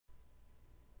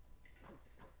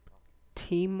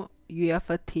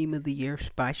UEFA Team of the Year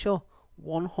special.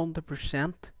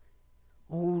 100%.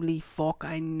 Holy fuck,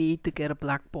 I need to get a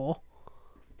black ball.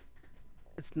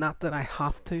 It's not that I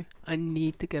have to. I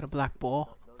need to get a black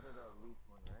ball.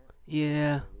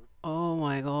 Yeah. Oh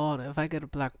my god, if I get a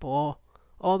black ball.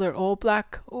 Oh, they're all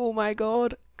black. Oh my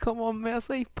god. Come on,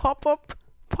 Messi. Pop up.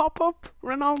 Pop up.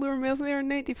 Ronaldo or Messi are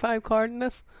 95 card in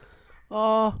this.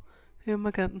 Oh, who am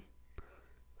I getting?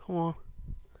 Come on.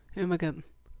 Who am I getting?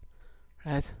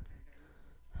 Right.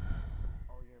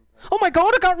 Oh my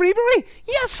god, I got Ribery!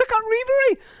 Yes, I got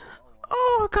Ribery!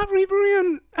 Oh, I got Ribery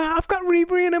and I've got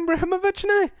Ribery and Ibrahimovic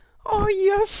now. Oh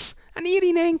yes, an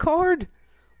 89 card.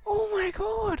 Oh my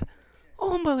god,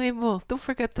 unbelievable! Don't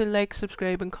forget to like,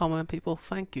 subscribe, and comment, people.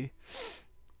 Thank you.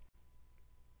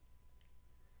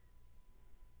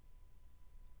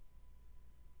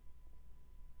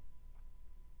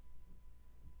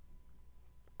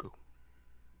 Go.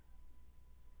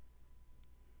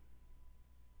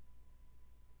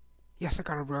 Yes, I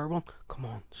got a rare one. Come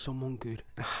on, someone good.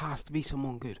 It has to be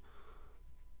someone good.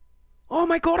 Oh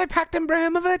my god, I packed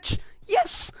Ibrahimovic!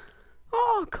 Yes!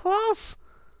 Oh, class!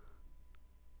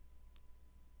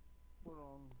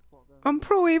 I'm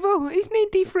Pro Evo. He's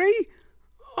 93.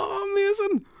 Oh,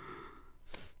 amazing.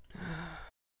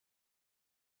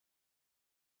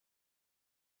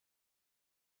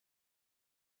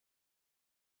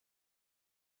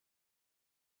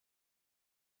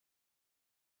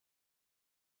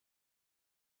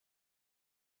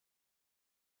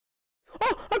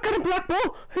 Oh, I got a black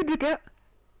ball. Who'd you get?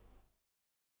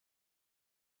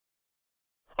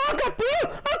 Oh, I got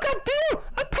Bill. I got Bill.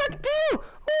 I packed Bill.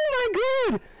 Oh my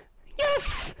god.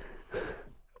 Yes.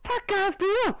 Pack Gav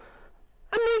Bill.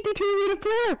 A 92 rated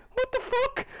player. What the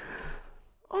fuck?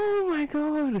 Oh my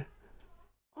god.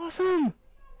 Awesome.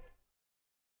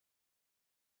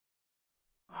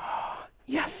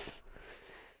 Yes.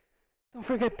 Don't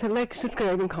forget to like,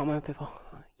 subscribe, and comment, people.